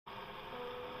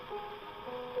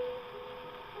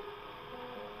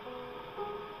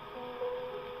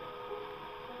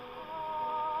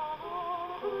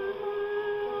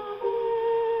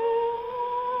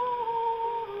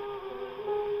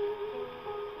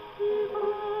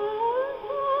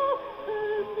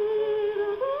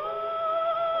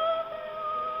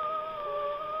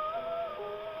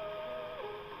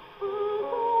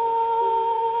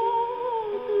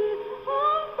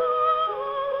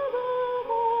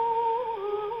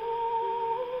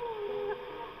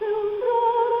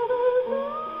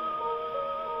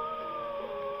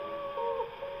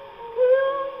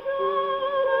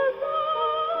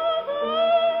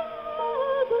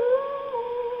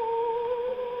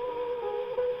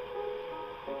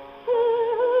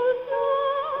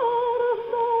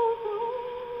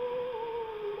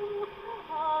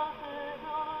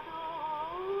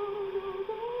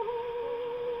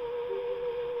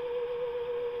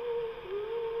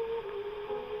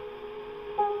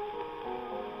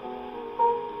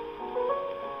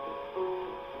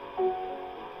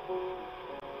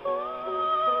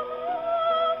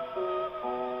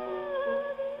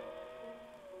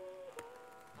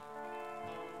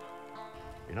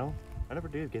You know, I never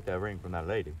did get that ring from that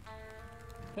lady.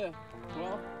 Well,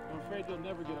 I'm afraid you'll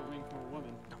never get a ring from a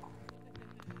woman.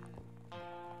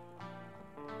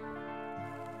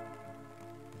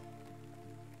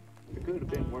 It could have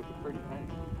been worth a pretty penny.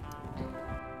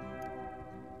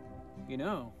 You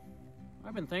know,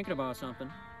 I've been thinking about something.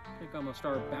 I think I'm gonna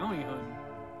start bounty hunting.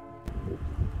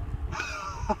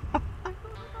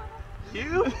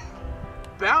 You?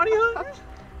 Bounty hunter?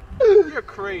 You're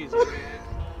crazy, man.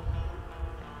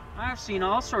 I've seen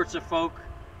all sorts of folk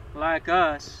like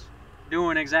us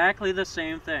doing exactly the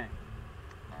same thing.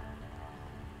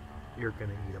 You're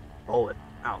gonna eat a bullet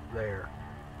out there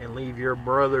and leave your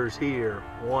brothers here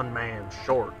one man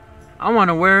short. I want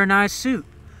to wear a nice suit.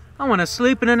 I want to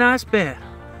sleep in a nice bed.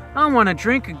 I want to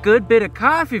drink a good bit of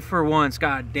coffee for once,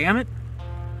 god damn it.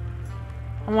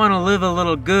 I want to live a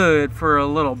little good for a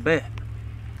little bit.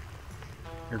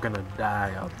 You're gonna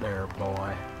die out there,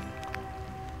 boy.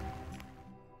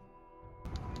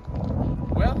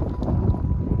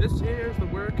 Well, this here is the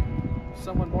work of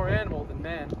someone more animal than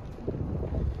man.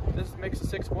 This makes a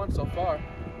 6-1 so far.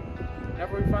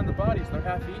 Whenever we find the bodies, they're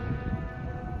half eaten.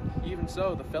 Even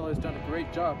so, the fella has done a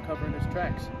great job covering his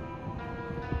tracks.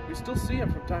 We still see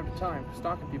him from time to time,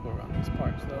 stalking people around these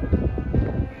parts, though.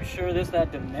 You sure this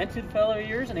that demented fellow of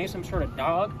yours and ain't some sort of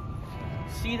dog?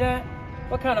 See that?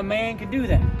 What kind of man can do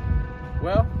that?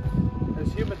 Well,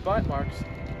 there's human bite marks,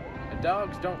 and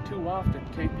dogs don't too often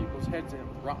cave people's heads in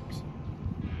with rocks.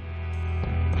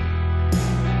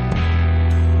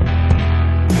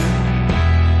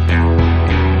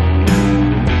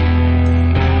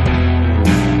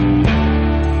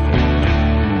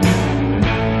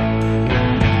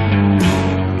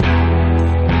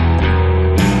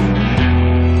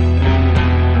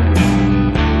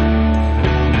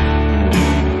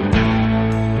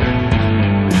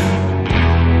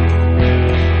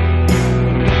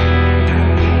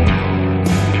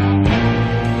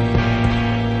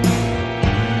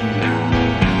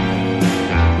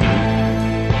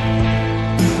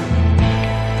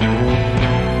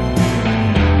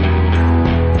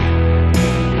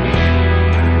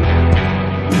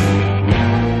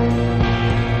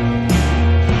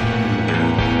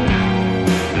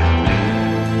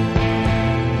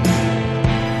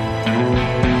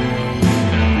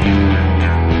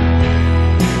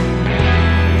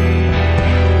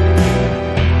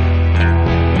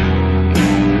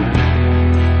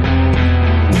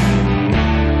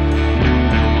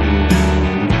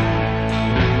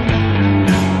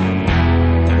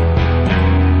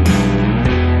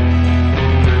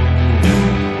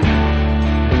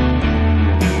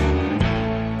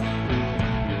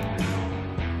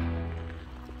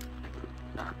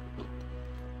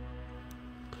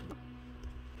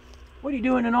 What are you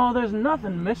doing in all this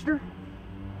nothing, mister?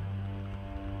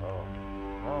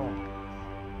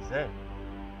 Said,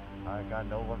 I ain't got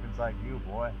no weapons like you,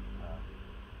 boy.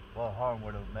 What harm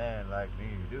would a man like me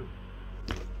do?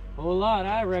 A whole lot,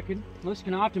 I reckon. Looks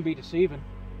can often be deceiving.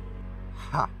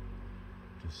 Ha!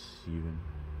 Deceiving.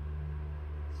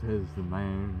 Says the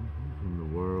man from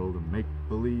the world of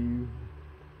make-believe.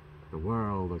 The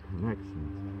world of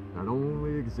connections that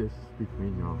only exists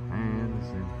between your hands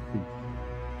and feet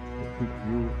to keep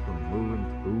you from moving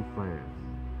too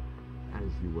fast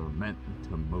as you were meant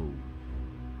to move.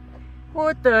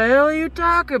 What the hell are you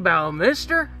talking about,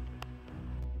 mister?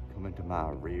 Come into my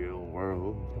real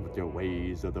world with your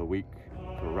ways of the weak,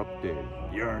 corrupted,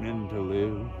 yearning to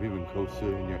live even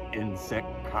closer in your insect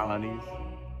colonies.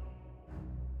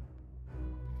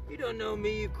 You don't know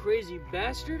me, you crazy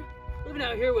bastard. Living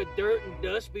out here with dirt and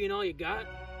dust being all you got.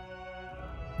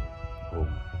 Oh,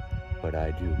 but I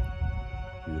do.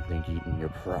 You think eating your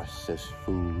processed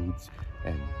foods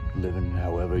and living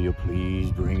however you please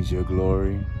brings you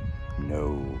glory?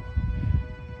 No.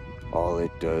 All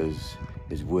it does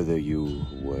is wither you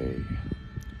away.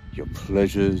 Your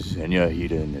pleasures and your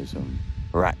hedonism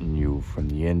rotten you from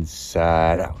the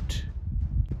inside out.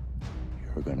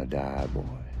 You're gonna die, boy.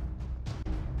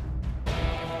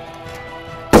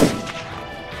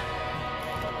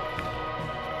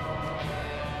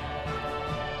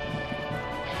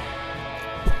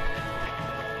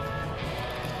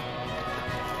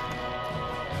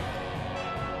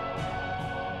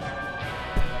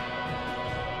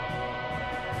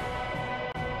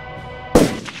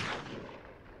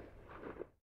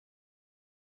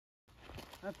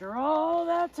 After all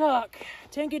that talk,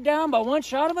 tank it down by one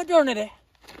shot of modernity.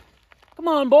 Come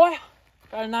on, boy.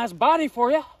 Got a nice body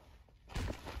for you.